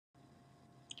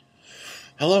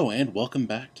Hello and welcome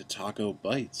back to Taco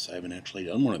Bites. I haven't actually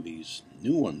done one of these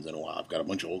new ones in a while. I've got a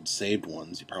bunch of old saved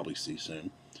ones you probably see soon.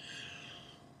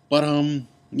 But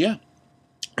yeah.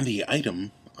 The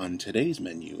item on today's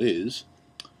menu is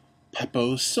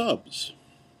Peppo subs.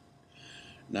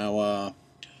 Now, I've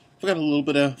got a little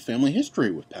bit of family history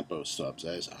with Peppo subs,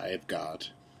 as I've got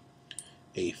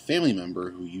a family member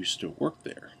who used to work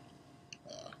there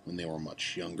when they were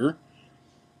much younger.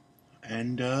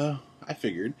 And I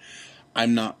figured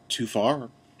I'm not too far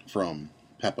from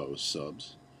Peppo's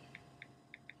subs.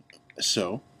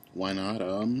 So, why not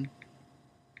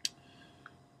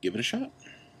give it a shot?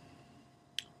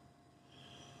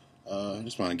 I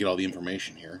just want to get all the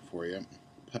information here for you.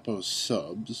 Peppo's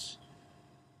Subs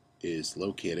is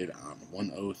located on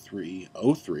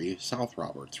 10303 South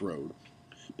Roberts Road,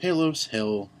 Palos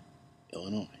Hill,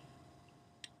 Illinois.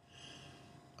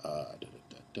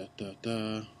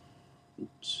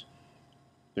 Oops.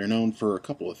 They're known for a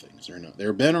couple of things.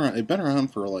 They've been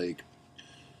around for like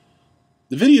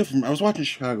the video from. I was watching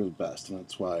Chicago's Best, and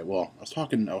that's why. Well, I was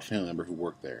talking to a family member who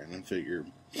worked there, and then figured,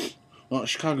 well,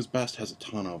 Chicago's Best has a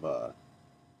ton of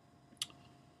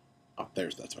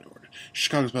that's what I ordered.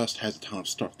 Chicago's Best has a ton of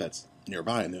stuff that's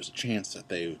nearby, and there's a chance that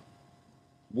they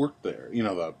work there. You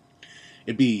know,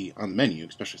 it'd be on the menu,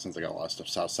 especially since I got a lot of stuff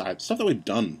south side, stuff that we've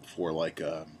done for like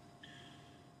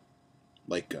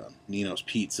Nino's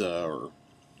Pizza or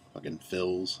fucking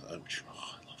Phil's. Which,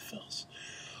 I love Phil's.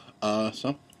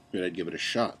 So figured I'd give it a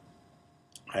shot.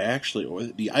 The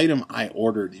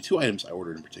two items I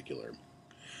ordered in particular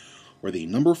were the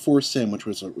number 4 sandwich,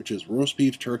 which is roast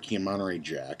beef, turkey, and Monterey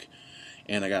Jack,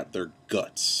 and I got their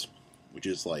guts, which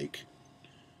is like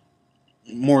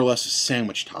more or less a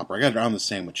sandwich topper. I got it on the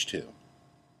sandwich too,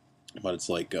 but it's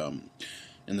like in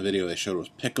the video they showed it was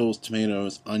pickles,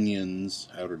 tomatoes, onions.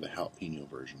 I ordered the jalapeno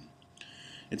version.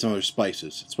 And some other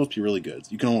spices. It's supposed to be really good.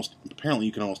 Apparently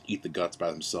you can almost eat the guts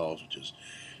by themselves, which is,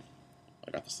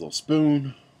 I got this little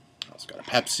spoon. I also got a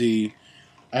Pepsi.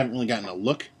 I haven't really gotten a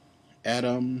look at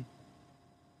the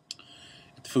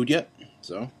food yet,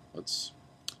 so let's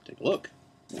take a look.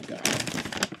 Okay,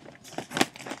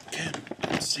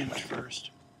 the sandwich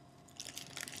first.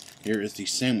 Here is the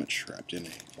sandwich wrapped in a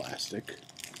plastic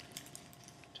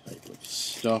type of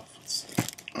stuff. Let's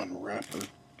unwrap her.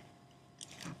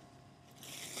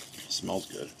 Smells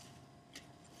good.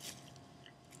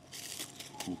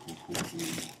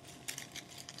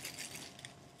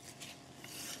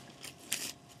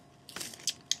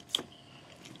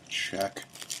 Check.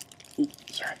 Ooh,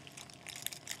 sorry.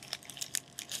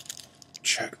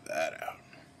 Check that out.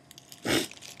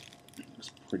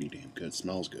 Looks pretty damn good.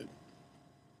 Smells good.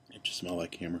 It just smell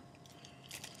like camera.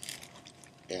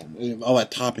 And all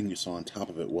that topping you saw on top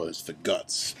of it was the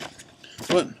guts.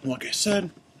 But like I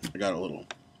said, I got a little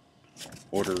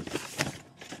order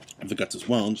of the guts as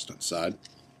well, just on the side.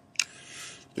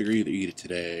 Figure either eat it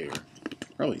today or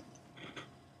probably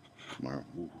tomorrow.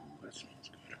 Ooh, that smells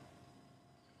good.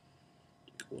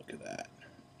 Take a look at that.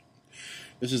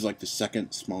 This is like the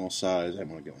second small size. I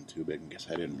didn't want to get one too big in case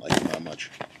I didn't like it that much.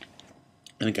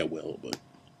 I think I will, but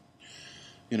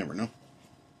you never know.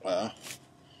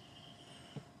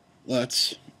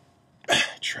 Let's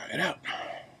try it out.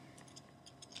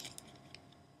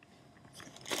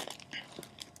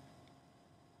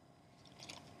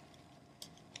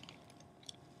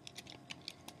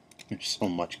 There's so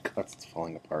much guts, it's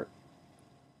falling apart.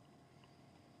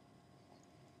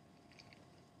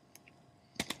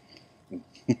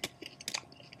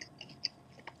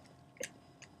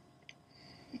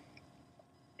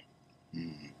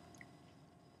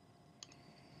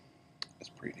 That's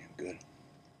pretty damn good.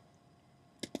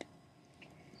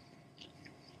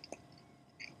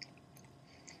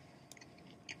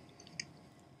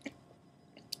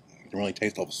 You can really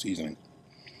taste all the seasoning.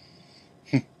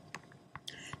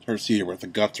 It's hard to see where the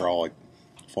guts are all like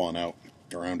falling out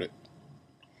around it.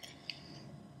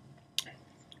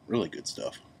 Really good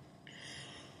stuff.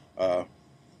 Well,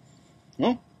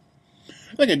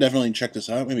 I think I'd definitely check this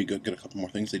out. Maybe get a couple more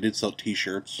things. They did sell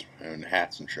t-shirts and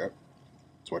hats and shit.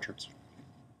 Sweatshirts.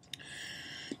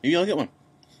 Maybe I'll get one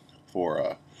for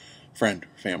a friend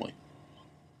or family.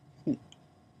 Maybe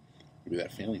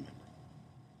that family member.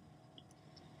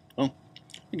 Well,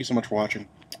 thank you so much for watching.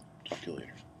 Talk to you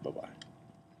later. Bye-bye.